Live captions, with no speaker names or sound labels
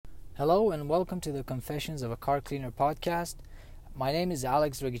Hello and welcome to the Confessions of a Car Cleaner podcast. My name is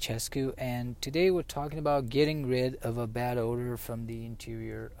Alex Regicescu, and today we're talking about getting rid of a bad odor from the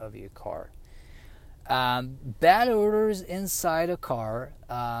interior of your car. Bad odors inside a car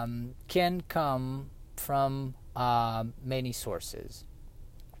can come from many sources.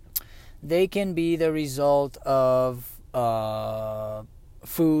 They can be the result of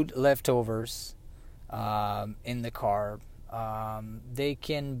food leftovers in the car. They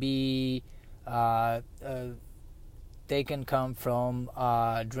can be they can come from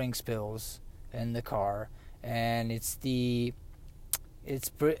drink spills in the car, and it's the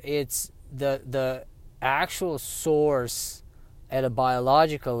actual source at a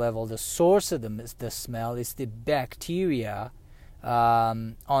biological level. The source of the smell is the bacteria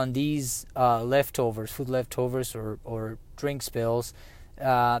on these leftovers, food leftovers or drink spills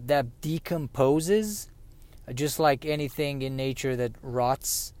that decomposes. Just like anything in nature that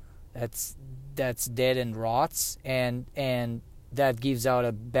rots, that's dead and rots, and that gives out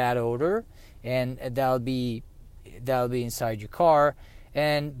a bad odor, and that'll be inside your car.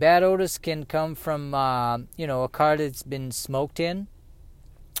 And bad odors can come from a car that's been smoked in.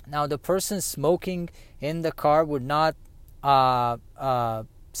 Now the person smoking in the car would not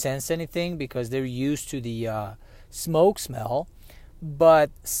sense anything because they're used to the smoke smell,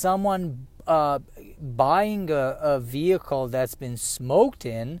 but someone buying a vehicle that's been smoked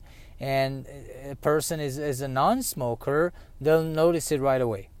in, and a person is a non-smoker, they'll notice it right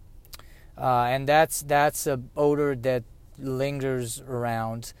away, and that's a odor that lingers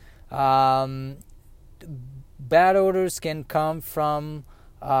around. Bad odors can come from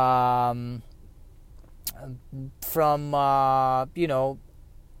a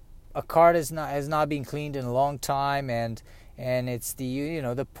car has not been cleaned in a long time, and it's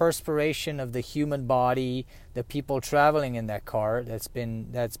the perspiration of the human body, the people traveling in that car that's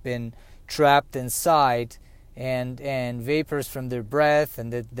been trapped inside, and vapors from their breath,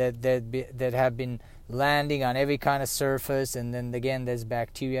 and that have been landing on every kind of surface, and then again there's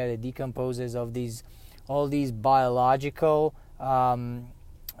bacteria that decomposes of all these biological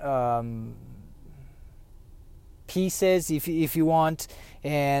pieces, if you want,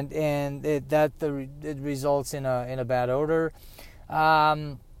 and it results in a bad odor.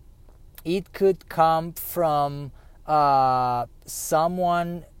 It could come from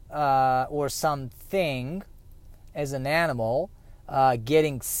someone or something, as an animal,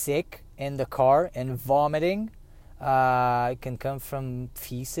 getting sick in the car and vomiting. It can come from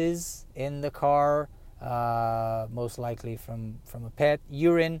feces in the car, most likely from a pet,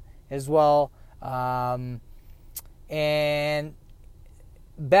 urine as well. And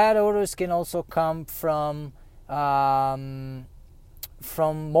bad odors can also come from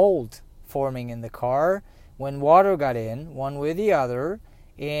mold forming in the car when water got in, one way or the other,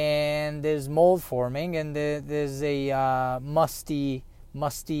 and there's mold forming, and there's a musty,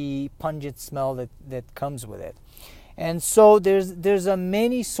 pungent smell that comes with it. And so there's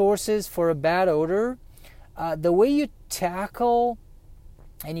many sources for a bad odor. The way you tackle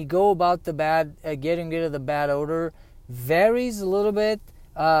and you go about the getting rid of the bad odor varies a little bit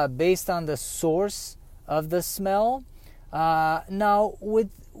based on the source of the smell. Now,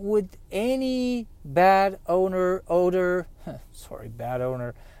 with any bad odor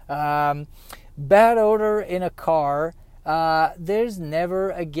in a car, there's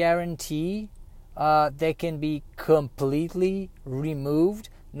never a guarantee that can be completely removed,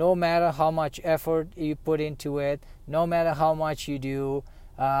 no matter how much effort you put into it, no matter how much you do.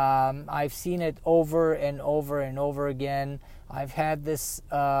 I've seen it over and over and over again. I've had this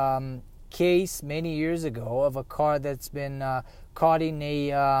case many years ago of a car that's been caught in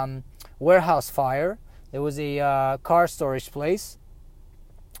a warehouse fire. There was a car storage place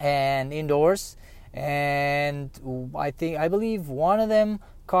and indoors, and I believe one of them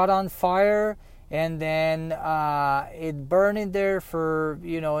caught on fire, and then it burned in there for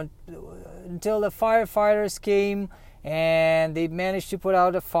until the firefighters came, and they managed to put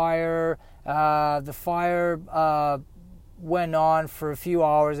out a fire. The fire went on for a few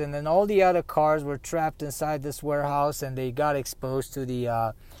hours, and then all the other cars were trapped inside this warehouse, and they got exposed to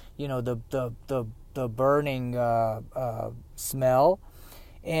the burning smell.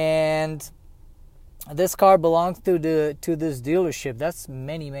 And this car belonged to this dealership. That's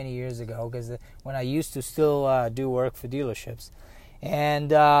many years ago, because when I used to still do work for dealerships.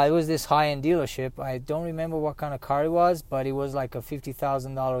 And it was this high-end dealership. I don't remember what kind of car it was, but it was like a $50,000,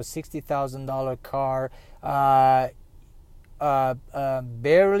 $60,000 car,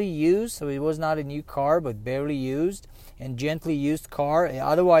 barely used. So it was not a new car, but barely used and gently used car,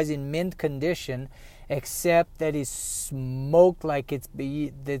 otherwise in mint condition. except that it smoked like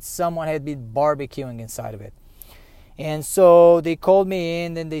that someone had been barbecuing inside of it. And so they called me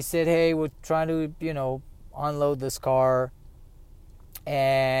in and they said, hey, we're trying to, unload this car,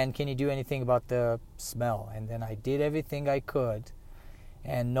 and can you do anything about the smell? And then I did everything I could,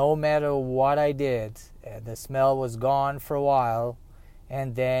 and no matter what I did, the smell was gone for a while,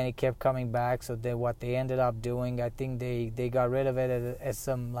 and then it kept coming back. So what they ended up doing, I think they got rid of it at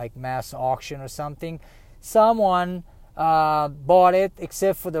some like mass auction or something. Someone bought it,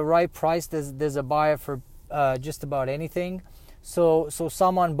 except for the right price. There's a buyer for just about anything. So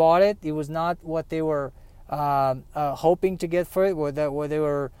someone bought it. It was not what they were hoping to get for it, or what they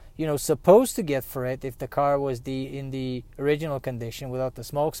were supposed to get for it if the car was in the original condition without the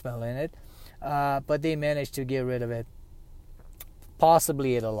smoke smell in it. But they managed to get rid of it,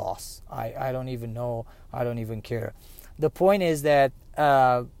 possibly at a loss. I don't even know. I don't even care. The point is that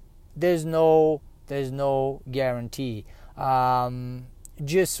there's no guarantee.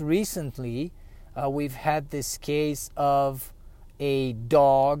 Just recently, we've had this case of a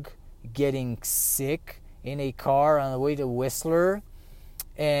dog getting sick in a car on the way to Whistler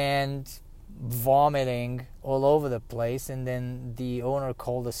and vomiting all over the place, and then the owner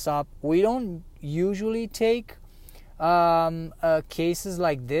called us up. We don't usually take cases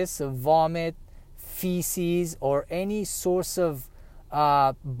like this of vomit, feces, or any source of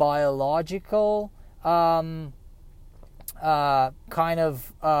biological kind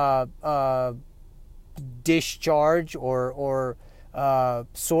of discharge or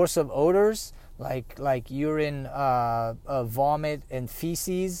source of odors like urine, vomit, and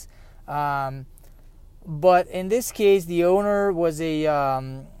feces. But in this case, the owner was a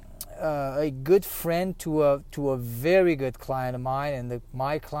good friend to a very good client of mine, and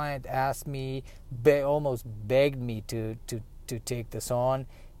my client asked me, almost begged me to take this on,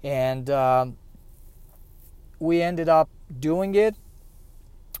 and we ended up doing it.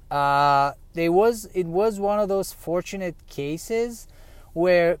 It was one of those fortunate cases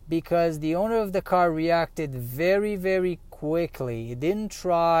where, because the owner of the car reacted very, very quickly, he didn't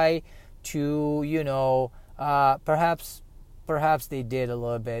try to, perhaps they did a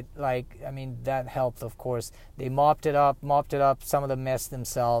little bit. That helped, of course. They mopped it up, some of the mess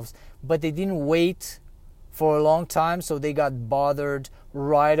themselves, but they didn't wait for a long time, so they got bothered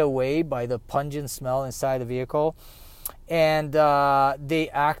right away by the pungent smell inside the vehicle. And they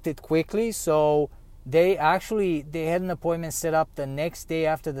acted quickly, so they had an appointment set up the next day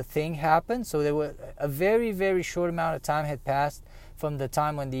after the thing happened. So there were a very, very short amount of time had passed from the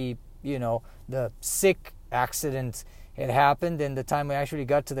time when the sick accident had happened and the time we actually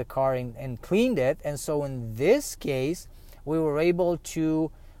got to the car and cleaned it. And so in this case, we were able to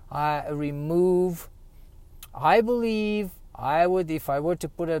remove, I believe, if I were to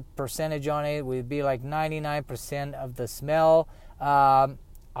put a percentage on it, it would be like 99% of the smell.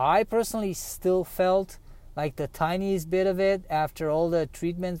 I personally still felt like the tiniest bit of it after all the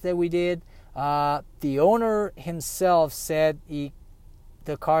treatments that we did. The owner himself said the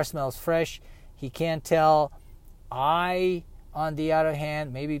car smells fresh. He can't tell. I, on the other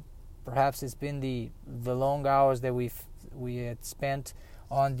hand, perhaps it's been the long hours that we had spent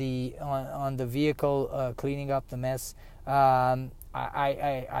on the vehicle cleaning up the mess. I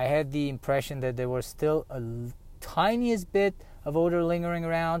had the impression that there was still a tiniest bit of odor lingering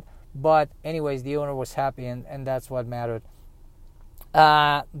around, but anyways, the owner was happy, and that's what mattered.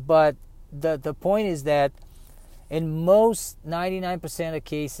 But the point is that in most 99% of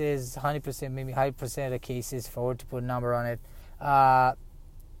cases, 100%, maybe 100% of the cases, if I were to put a number on it,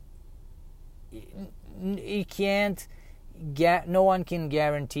 you can't. No one can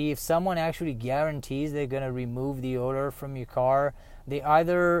guarantee. If someone actually guarantees they're going to remove the odor from your car, they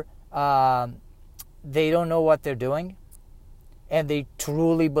either they don't know what they're doing, and they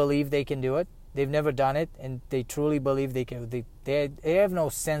truly believe they can do it. They've never done it, and they truly believe they can. They have no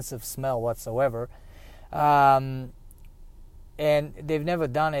sense of smell whatsoever, and they've never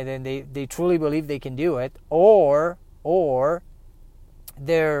done it, and they truly believe they can do it, or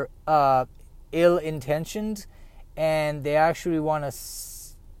they're ill-intentioned, and they actually want to,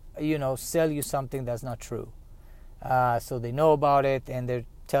 sell you something that's not true. So they know about it, and they're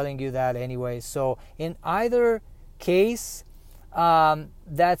telling you that anyway. So in either case,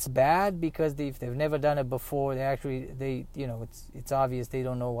 that's bad, because if they've never done it before, it's obvious they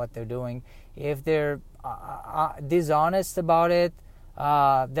don't know what they're doing. If they're dishonest about it,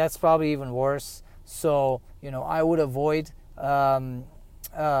 that's probably even worse. So I would avoid that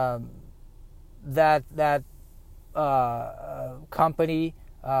company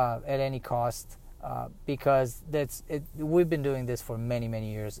at any cost, because we've been doing this for many,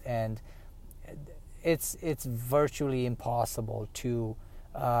 many years, and it's virtually impossible to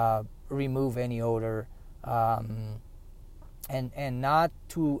remove any odor, and not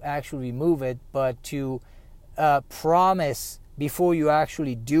to actually remove it, but to promise before you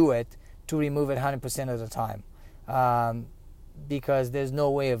actually do it to remove it 100% of the time, because there's no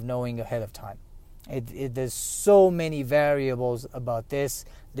way of knowing ahead of time. There's so many variables about this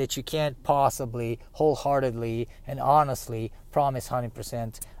that you can't possibly wholeheartedly and honestly promise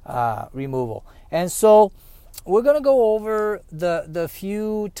 100% removal. And so we're going to go over the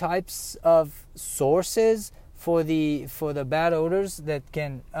few types of sources for the bad odors that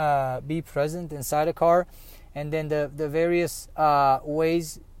can be present inside a car, and then the various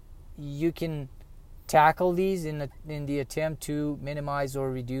ways you can tackle these in the attempt to minimize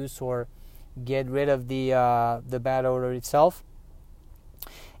or reduce or get rid of the bad odor itself.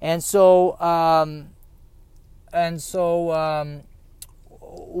 And so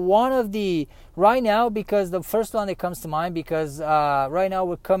one of the right now, because the first one that comes to mind, because right now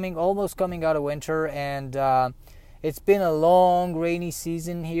we're almost coming out of winter, and it's been a long rainy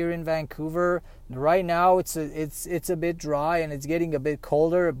season here in Vancouver. Right now it's a bit dry and it's getting a bit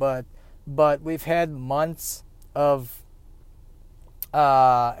colder, but we've had months of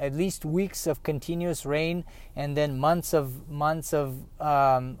at least weeks of continuous rain, and then months of on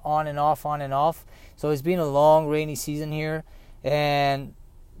and off. So it's been a long rainy season here, and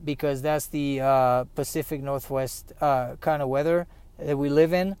because that's the Pacific Northwest kind of weather that we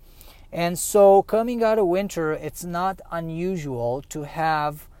live in. And so coming out of winter, it's not unusual to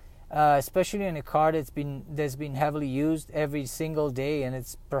have, especially in a car that's been heavily used every single day, and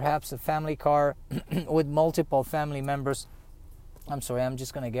it's perhaps a family car with multiple family members. I'm sorry, I'm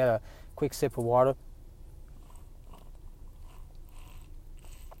just going to get a quick sip of water.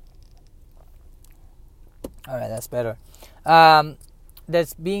 All right, that's better.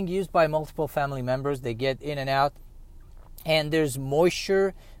 That's being used by multiple family members. They get in and out, and there's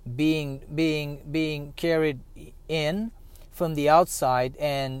moisture being carried in from the outside,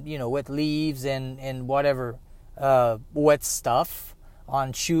 and wet leaves and whatever wet stuff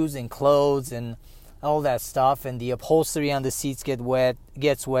on shoes and clothes and all that stuff, and the upholstery on the seats gets wet,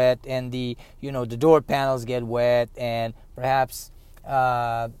 and the door panels get wet, and perhaps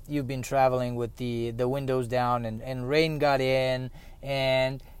you've been traveling with the windows down, and rain got in,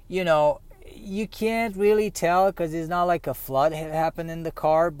 and you can't really tell because it's not like a flood had happened in the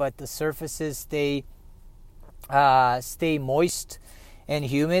car, but the surfaces stay moist and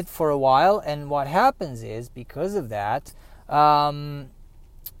humid for a while. And what happens is, because of that,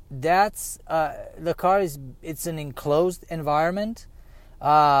 that's the car it's an enclosed environment,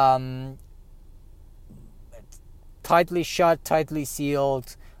 tightly shut, tightly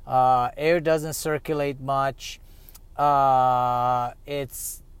sealed. Air doesn't circulate much.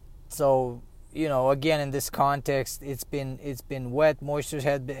 It's so again, in this context, it's been wet. Moisture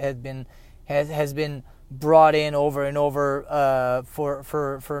has been brought in over and over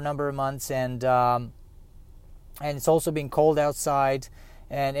for a number of months, and it's also been cold outside,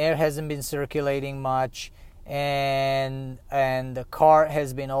 and air hasn't been circulating much, and the car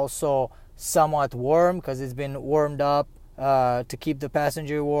has been also somewhat warm because it's been warmed up to keep the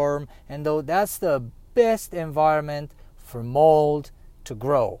passenger warm, and though that's the best environment for mold to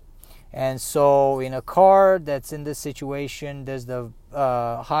grow. And so in a car that's in this situation, there's the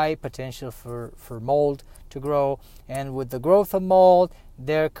high potential for mold to grow, and with the growth of mold,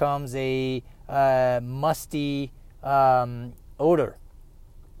 there comes a musty odor.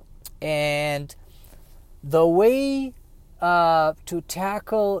 And the way to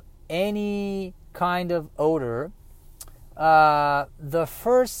tackle any kind of odor, the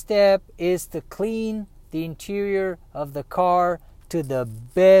first step is to clean the interior of the car to the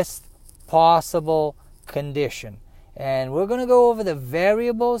best possible condition. And we're going to go over the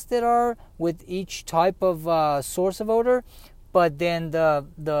variables that are with each type of source of odor, but then the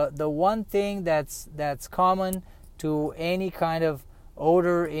one thing that's common to any kind of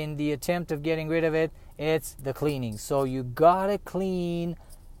odor in the attempt of getting rid of it, it's the cleaning. So you gotta clean,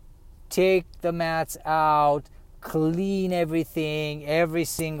 take the mats out, clean everything, every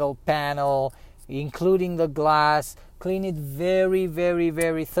single panel, including the glass. Clean it very, very,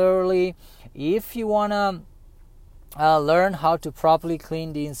 very thoroughly. If you want to learn how to properly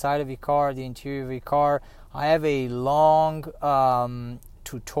clean the inside of your car, the interior of your car, I have a long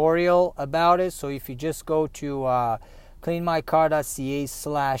tutorial about it. So if you just go to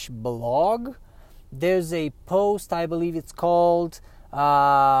cleanmycar.ca/blog, there's a post, I believe it's called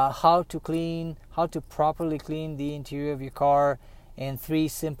how to properly clean the interior of your car in 3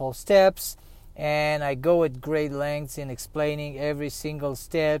 simple steps. And I go at great lengths in explaining every single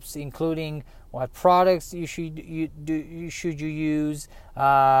steps, including what products you should use,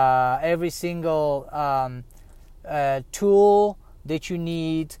 every single tool that you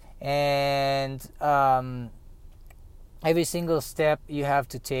need, and every single step you have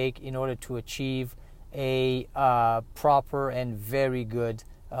to take in order to achieve a proper and very good,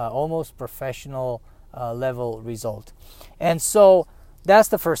 almost professional level result. And so that's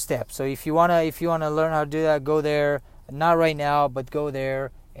the first step. So if you wanna learn how to do that, go there. Not right now, but go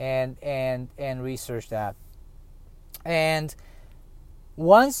there and research that. And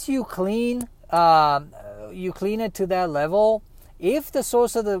once you clean it to that level, if the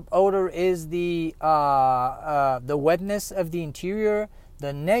source of the odor is the wetness of the interior,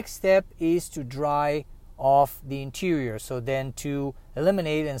 the next step is to dry off the interior. So then to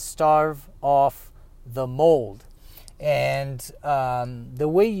eliminate and starve off the mold. And the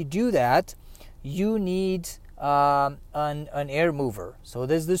way you do that, you need an air mover. So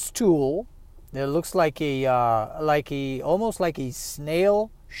there's this tool that looks like almost like a snail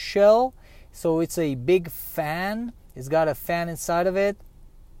shell. So it's a big fan. It's got a fan inside of it,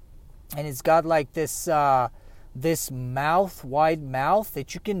 and it's got like this wide mouth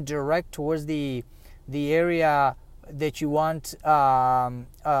that you can direct towards the area that you want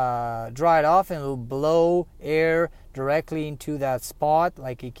dried off, and it'll blow air directly into that spot.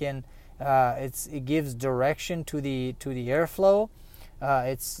 Like it can, it gives direction to the airflow.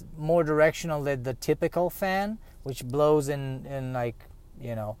 It's more directional than the typical fan, which blows in like,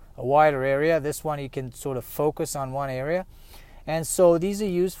 a wider area. This one you can sort of focus on one area. And so these are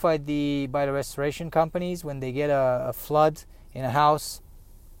used by the restoration companies when they get a flood in a house,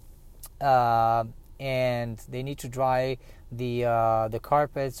 and they need to dry the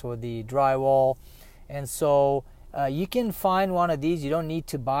carpets or the drywall. And so you can find one of these. You don't need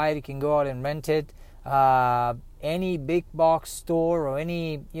to buy it. You can go out and rent it. Any big box store or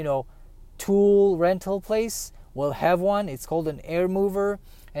any tool rental place will have one. It's called an air mover.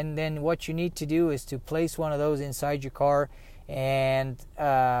 And then what you need to do is to place one of those inside your car and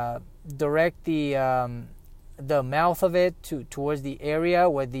direct the mouth of it towards the area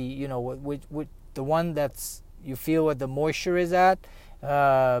where with the one that's you feel where the moisture is at,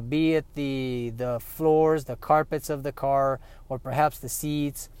 be it the floors, the carpets of the car, or perhaps the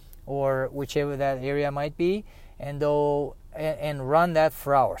seats, or whichever that area might be, and run that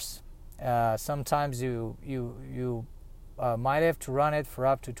for hours. Sometimes you might have to run it for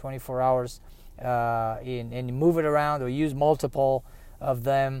up to 24 hours and move it around or use multiple of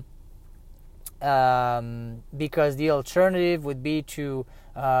them, because the alternative would be to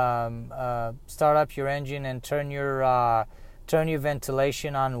start up your engine and turn your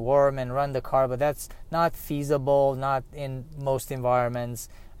ventilation on warm and run the car, but that's not feasible, not in most environments,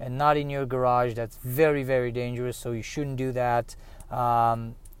 and not in your garage. That's very, very dangerous, so you shouldn't do that.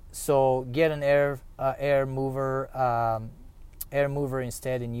 So get an air mover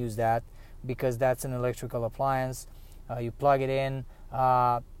instead and use that, because that's an electrical appliance. You plug it in.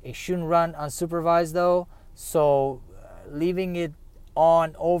 It shouldn't run unsupervised though, so leaving it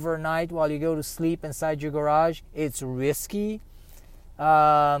on overnight while you go to sleep inside your garage, it's risky,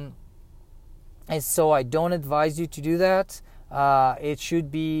 and so I don't advise you to do that. It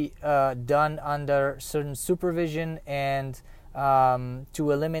should be done under certain supervision and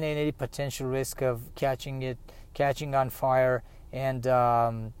to eliminate any potential risk of catching on fire and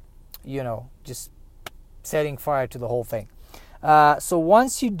just setting fire to the whole thing. So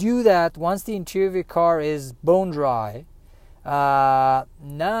once you do that, once the interior of your car is bone dry,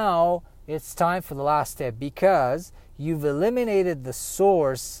 now it's time for the last step, because you've eliminated the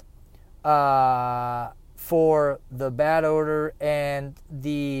source for the bad odor and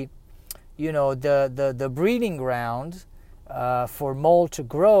the breeding ground for mold to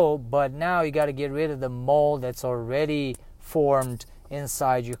grow. But now you got to get rid of the mold that's already formed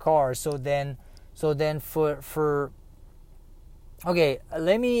inside your car. So then okay,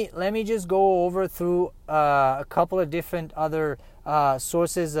 let me just go over through a couple of different other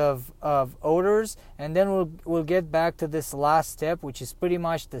sources of odors, and then we'll get back to this last step, which is pretty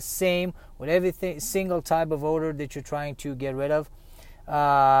much the same with every single type of odor that you're trying to get rid of.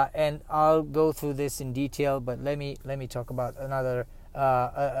 And I'll go through this in detail, but let me talk about other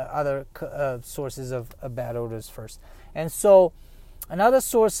sources of bad odors first. And so another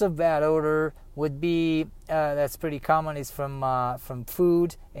source of bad odor would be that's pretty common is from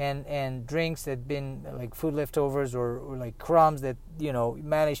food and drinks that been like food leftovers or like crumbs that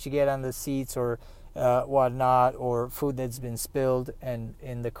managed to get on the seats or whatnot, or food that's been spilled and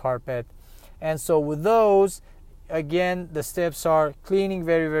in the carpet. And so with those, again, the steps are cleaning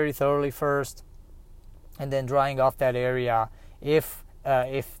very, very thoroughly first, and then drying off that area if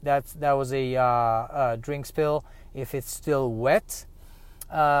if that was a drink spill, if it's still wet,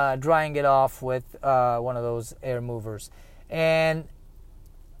 drying it off with one of those air movers. And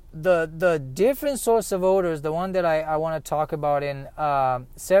the different source of odors, the one that I want to talk about in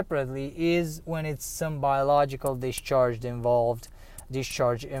separately, is when it's some biological discharge involved,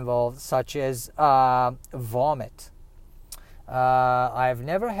 such as vomit. I've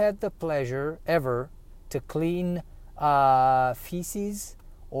never had the pleasure ever to clean feces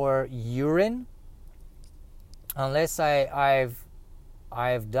or urine, unless I've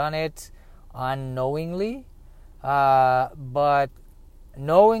done it unknowingly, but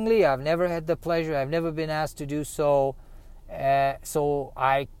knowingly I've never had the pleasure. I've never been asked to do so, I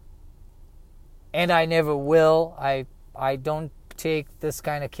never will. I don't take this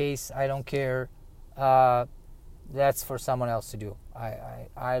kind of case. I don't care. That's for someone else to do.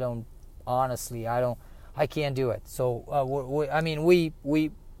 I don't, honestly, I can't do it. So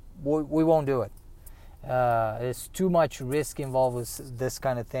we won't do it. There's too much risk involved with this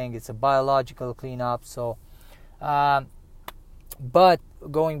kind of thing. It's a biological cleanup. So, but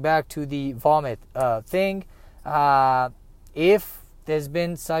going back to the vomit thing, if there's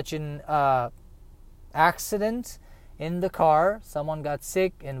been such an accident in the car, someone got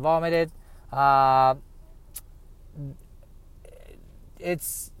sick and vomited,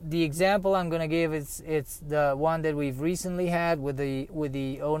 it's the example I'm going to give. It's the one that we've recently had with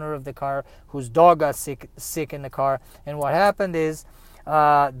the owner of the car whose dog got sick in the car. And what happened is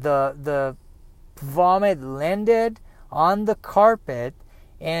the vomit landed on the carpet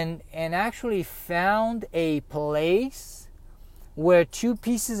and actually found a place where two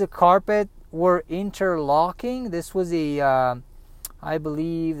pieces of carpet were interlocking. This was I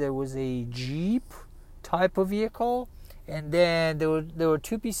believe there was a Jeep type of vehicle, and then there were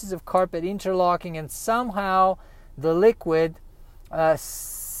two pieces of carpet interlocking, and somehow the liquid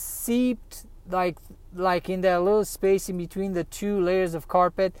seeped like in that little space in between the two layers of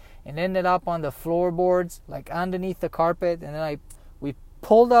carpet and ended up on the floorboards, like underneath the carpet. And then we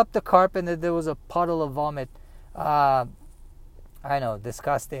pulled up the carpet and there was a puddle of vomit. I know,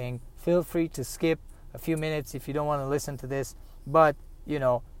 disgusting. Feel free to skip a few minutes if you don't want to listen to this, but you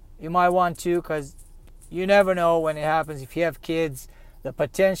might want to, because you never know when it happens. If you have kids, the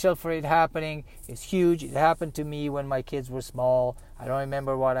potential for it happening is huge. It happened to me when my kids were small. I don't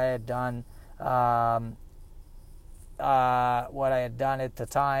remember what I had done. At the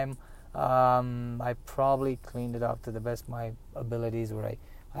time. I probably cleaned it up to the best of my abilities. Where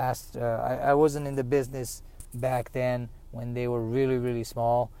I wasn't in the business back then when they were really, really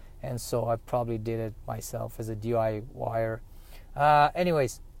small, and so I probably did it myself as a DIYer.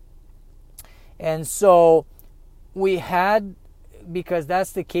 Anyways. And so we had, because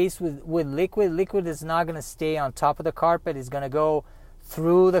that's the case with liquid. Liquid is not going to stay on top of the carpet. It's going to go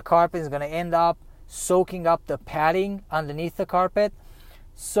through the carpet. It's going to end up soaking up the padding underneath the carpet.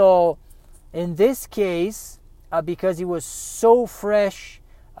 So in this case, because it was so fresh,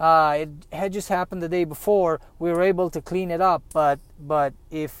 it had just happened the day before, we were able to clean it up. But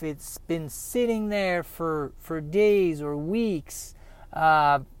if it's been sitting there for days or weeks,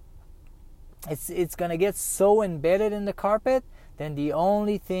 it's going to get so embedded in the carpet, then the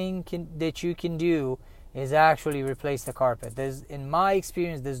only thing that you can do is actually replace the carpet. In my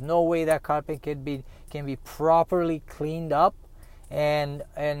experience, there's no way that carpet can be properly cleaned up and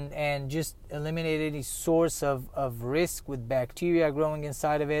just eliminate any source of risk with bacteria growing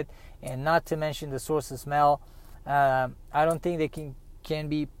inside of it, and not to mention the source of smell. I don't think they can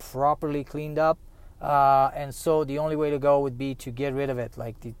be properly cleaned up, and so the only way to go would be to get rid of it,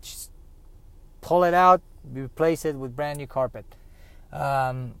 just pull it out, replace it with brand new carpet.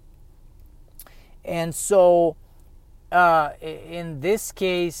 And so in this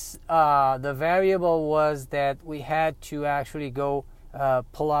case, the variable was that we had to actually go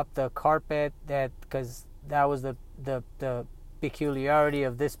pull up the carpet, because that was the peculiarity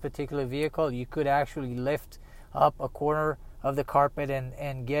of this particular vehicle. You could actually lift up a corner of the carpet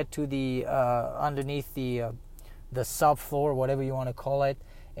and get to the underneath the subfloor, whatever you want to call it,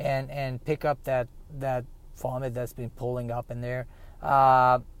 and pick up that vomit that's been pulling up in there.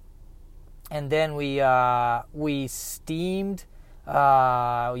 And then we steamed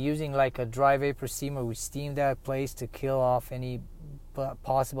using like a dry vapor steamer. We steamed that place to kill off any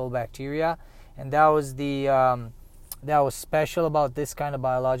possible bacteria, and that was that was special about this kind of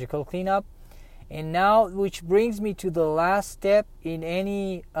biological cleanup. And now, which brings me to the last step in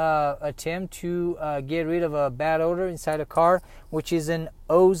any attempt to get rid of a bad odor inside a car, which is an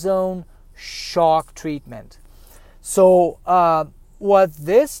ozone shock treatment. So what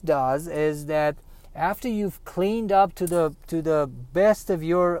this does is that after you've cleaned up to the best of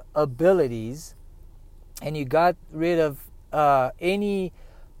your abilities, and you got rid of any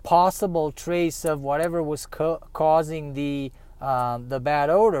possible trace of whatever was causing the bad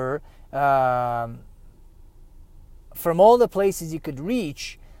odor, from all the places you could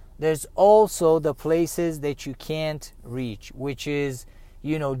reach, there's also the places that you can't reach, which is,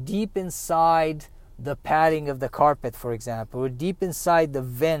 deep inside the padding of the carpet, for example, or deep inside the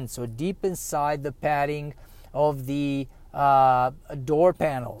vents, or deep inside the padding of the door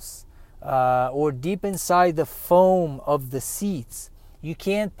panels, or deep inside the foam of the seats. You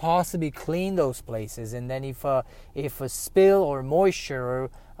can't possibly clean those places, and then if a spill or moisture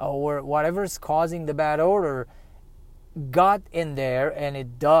or whatever is causing the bad odor got in there, and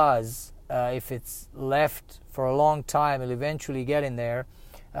it does, if it's left for a long time, it'll eventually get in there,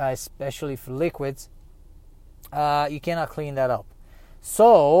 especially for liquids. You cannot clean that up.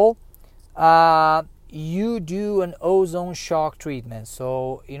 So you do an ozone shock treatment.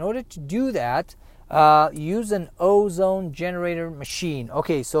 So in order to do that, use an ozone generator machine.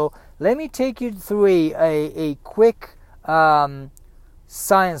 Okay, so let me take you through a quick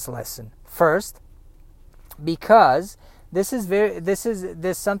science lesson first, because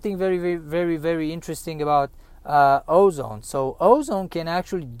there's something very interesting about ozone. So ozone can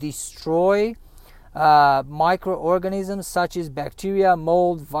actually destroy microorganisms such as bacteria,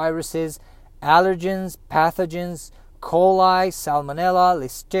 mold, viruses, allergens, pathogens, coli, salmonella,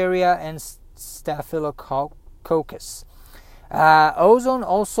 listeria, and staphylococcus. Ozone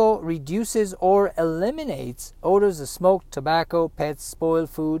also reduces or eliminates odors of smoke, tobacco, pets, spoiled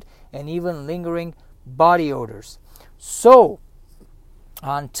food, and even lingering body odors. So,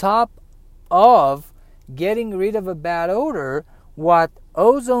 on top of getting rid of a bad odor, what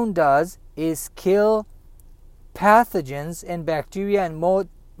ozone does is kill pathogens and bacteria and mold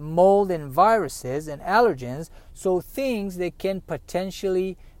and viruses and allergens, so things that can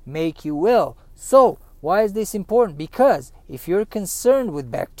potentially make you ill. So, why is this important? Because if you're concerned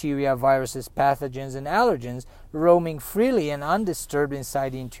with bacteria, viruses, pathogens, and allergens roaming freely and undisturbed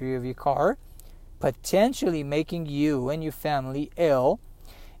inside the interior of your car, potentially making you and your family ill,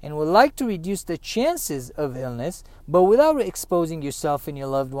 and would like to reduce the chances of illness, but without exposing yourself and your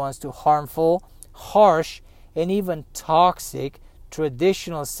loved ones to harmful, harsh, and even toxic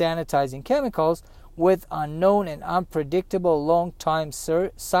traditional sanitizing chemicals with unknown and unpredictable long-time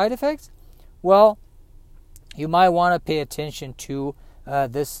side effects, well, you might want to pay attention to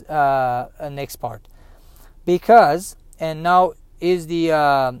this next part. Because, and now is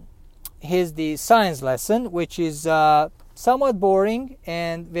here's the science lesson, which is somewhat boring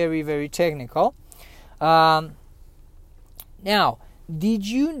and very technical. Now, did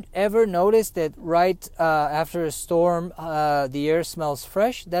you ever notice that right after a storm the air smells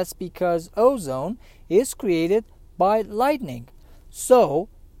fresh? That's because ozone is created by lightning. So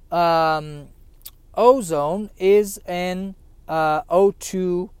ozone is an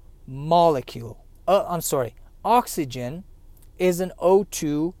O2 molecule. Oxygen is an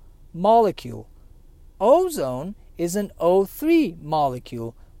O2 molecule. Ozone is an O3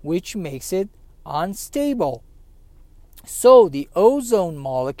 molecule, which makes it unstable. So the ozone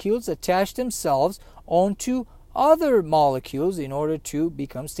molecules attach themselves onto other molecules in order to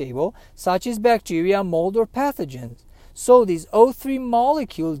become stable, such as bacteria, mold, or pathogens. So this O3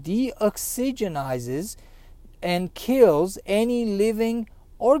 molecule deoxygenizes and kills any living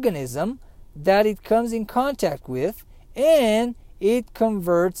organism that it comes in contact with, and it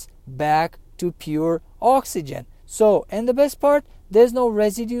converts back to pure oxygen. So, and the best part, there's no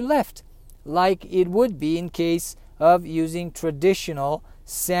residue left, like it would be in case of using traditional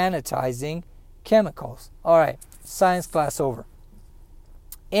sanitizing chemicals. All right, science class over.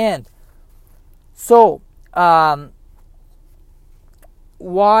 And so,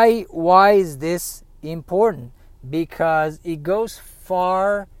 why is this important? Because it goes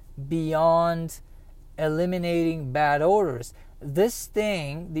far beyond eliminating bad odors. This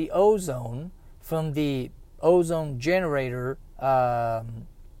thing, the ozone from the ozone generator,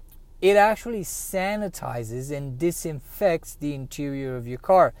 it actually sanitizes and disinfects the interior of your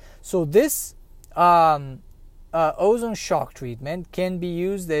car. So this ozone shock treatment can be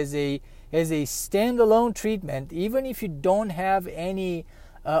used as a standalone treatment, even if you don't have any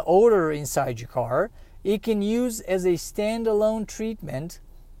odor inside your car. It can use as a standalone treatment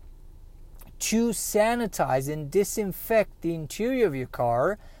to sanitize and disinfect the interior of your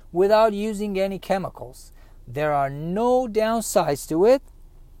car without using any chemicals. There are no downsides to it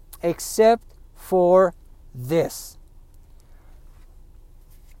except for this.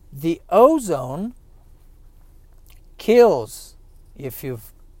 The ozone kills, if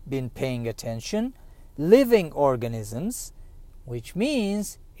you've been paying attention, living organisms, which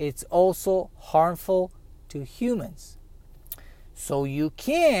means it's also harmful to humans. So you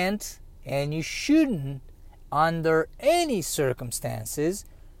can't and you shouldn't, under any circumstances,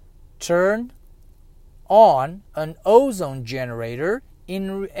 turn on an ozone generator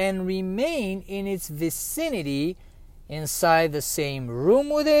and remain in its vicinity, inside the same room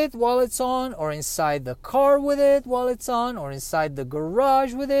with it while it's on, or inside the car with it while it's on, or inside the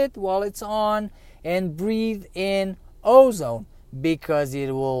garage with it while it's on, and breathe in ozone, because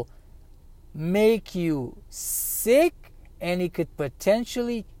it will make you sick and it could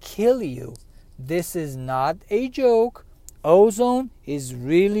potentially kill you. This is not a joke. Ozone is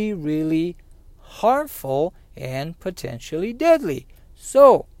really, really harmful and potentially deadly.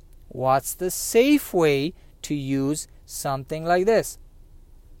 So, what's the safe way to use something like this?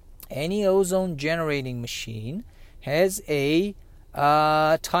 Any ozone generating machine has a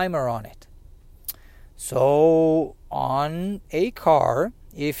timer on it. So, on a car,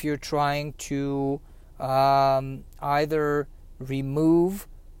 if you're trying to either remove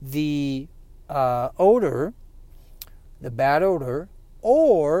the odor, the bad odor,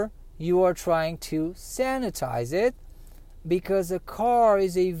 or you are trying to sanitize it, because a car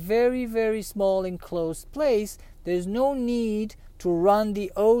is a very, very small enclosed place, there's no need to run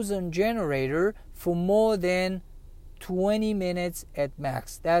the ozone generator for more than 20 minutes at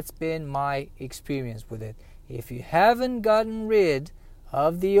max. That's been my experience with it. If you haven't gotten rid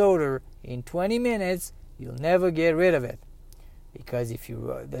of the odor in 20 minutes, you'll never get rid of it. Because if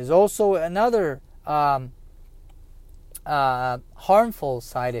you there's also another harmful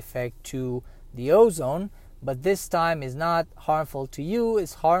side effect to the ozone, but this time is not harmful to you,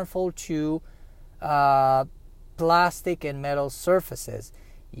 it's harmful to plastic and metal surfaces.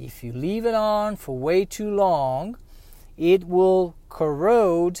 If you leave it on for way too long, it will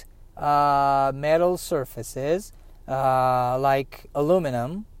corrode metal surfaces like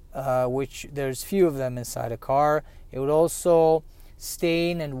aluminum, which there's few of them inside a car. It would also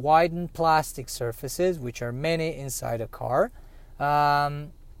stain and whiten plastic surfaces, which are many inside a car. I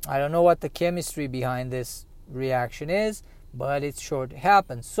don't know what the chemistry behind this reaction is, but it's sure to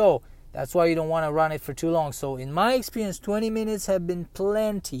happen. So that's why you don't want to run it for too long. So in my experience, 20 minutes have been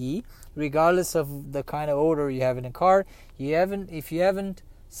plenty, regardless of the kind of odor you have in a car. If you haven't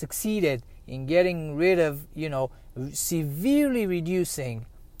succeeded in getting rid of, severely reducing,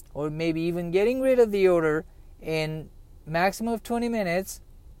 or maybe even getting rid of the odor in maximum of 20 minutes,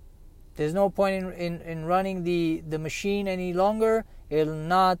 there's no point in running the machine any longer. It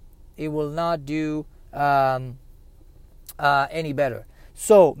will not do any better.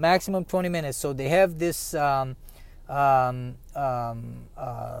 So maximum 20 minutes. So they have this timer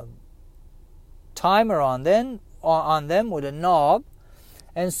on them with a knob.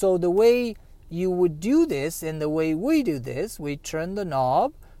 And so the way you would do this and the way we do this, we turn the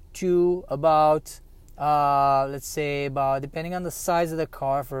knob to about let's say about, depending on the size of the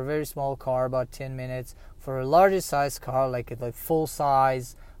car, for a very small car about 10 minutes. For a larger size car, like full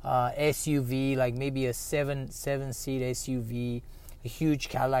size SUV, like maybe a seven seat SUV, a huge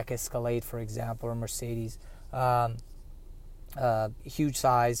Cadillac Escalade, for example, or Mercedes, huge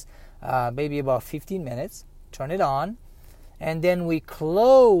size, maybe about 15 minutes. Turn it on, and then we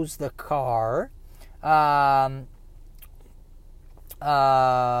close the car.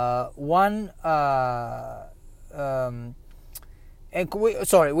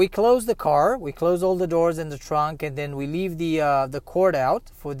 We close the car, we close all the doors and the trunk, and then we leave the cord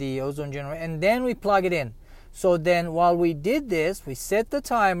out for the ozone generator, and then we plug it in. So then while we did this, we set the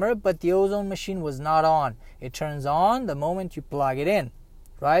timer, but the ozone machine was not on. It turns on the moment you plug it in,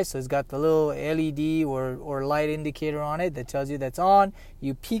 right? So it's got the little LED or light indicator on it that tells you that's on.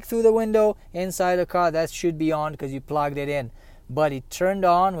 You peek through the window inside the car, that should be on because you plugged it in. But it turned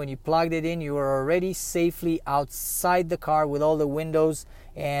on when you plugged it in. You were already safely outside the car with all the windows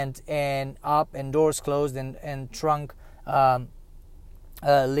and up and doors closed and trunk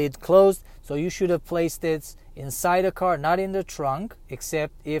lid closed. So you should have placed it inside the car, not in the trunk,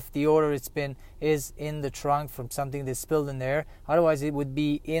 except if the odor is in the trunk from something that's spilled in there. Otherwise, it would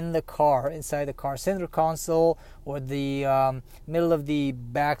be in the car, inside the car center console, or the middle of the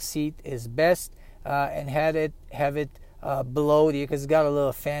back seat is best, and have it below you, because it's got a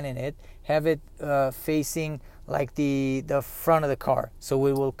little fan in it. Have it facing like the front of the car, so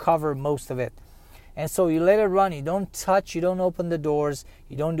it will cover most of it. And so you let it run. You don't touch, you don't open the doors,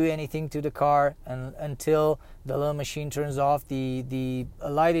 you don't do anything to the car until the little machine turns off. The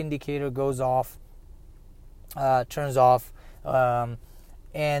light indicator goes off, turns off, and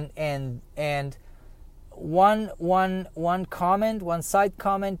one side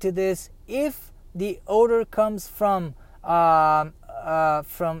comment to this: if the odor comes from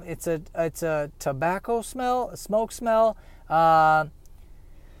it's a tobacco smell, a smoke smell,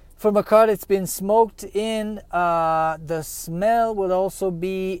 from a car that's been smoked in. The smell would also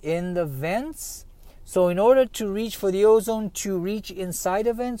be in the vents. So in order to reach for the ozone to reach inside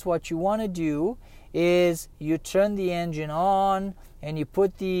the vents, what you want to do is you turn the engine on and you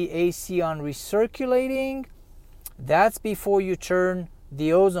put the AC on recirculating. That's before you turn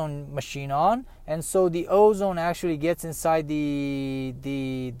the ozone machine on, and so the ozone actually gets inside the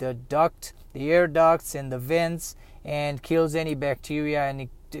duct, the air ducts and the vents, and kills any bacteria, and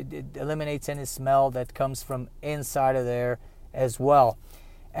it eliminates any smell that comes from inside of there as well.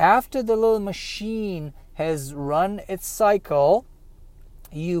 After the little machine has run its cycle,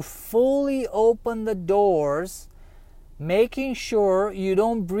 you fully open the doors, making sure you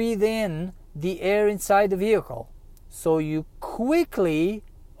don't breathe in the air inside the vehicle. So you quickly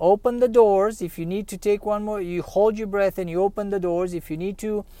open the doors. If you need to take one more, you hold your breath and you open the doors. If you need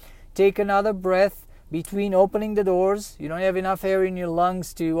to take another breath between opening the doors, you don't have enough air in your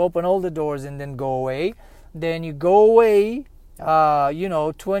lungs to open all the doors and then go away, then you go away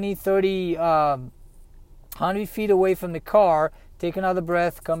 20, 30, 100 feet away from the car, take another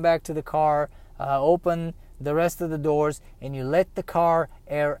breath, come back to the car, open the rest of the doors, and you let the car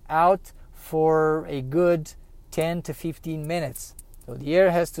air out for a good 10 to 15 minutes. So the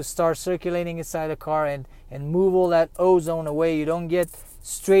air has to start circulating inside the car and move all that ozone away. You don't get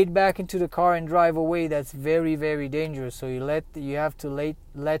straight back into the car and drive away. That's very, very dangerous. So you have to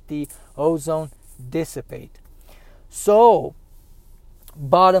let the ozone dissipate. So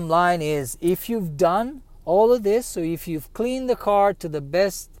bottom line is, if you've done all of this, so if you've cleaned the car to the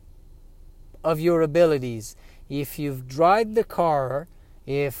best of your abilities, if you've dried the car,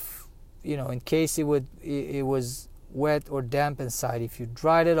 if in case it was wet or damp inside, if you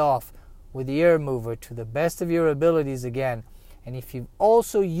dried it off with the air mover to the best of your abilities again, and if you've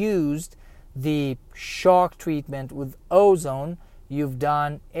also used the shock treatment with ozone, you've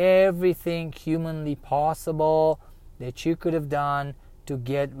done everything humanly possible that you could have done to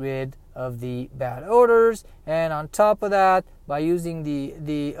get rid of the bad odors. And on top of that, by using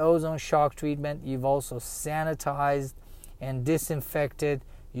the ozone shock treatment, you've also sanitized and disinfected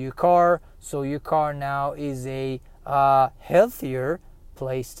your car, so your car now is a healthier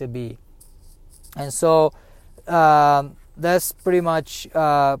place to be. And so that's pretty much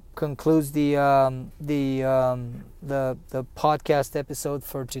concludes the podcast episode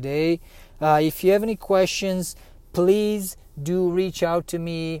for today. If you have any questions, please do reach out to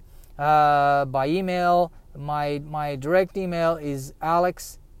me by email. My direct email is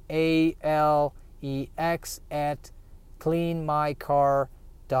Alex, ALEX, at cleanmycar.ca.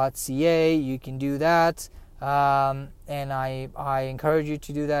 You can do that. And I encourage you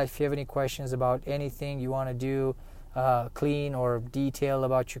to do that. If you have any questions about anything you want to do, clean or detail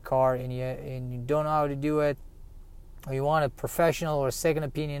about your car, and you don't know how to do it, or you want a professional or a second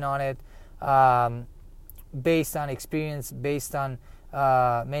opinion on it, based on experience, based on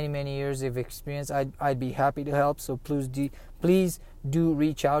many years of experience, I'd be happy to help. So please do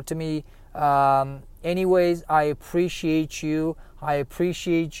reach out to me. Anyways, I appreciate you. I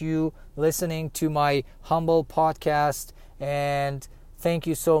appreciate you listening to my humble podcast, and thank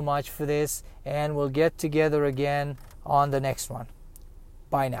you so much for this, and we'll get together again on the next one.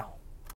 Bye now.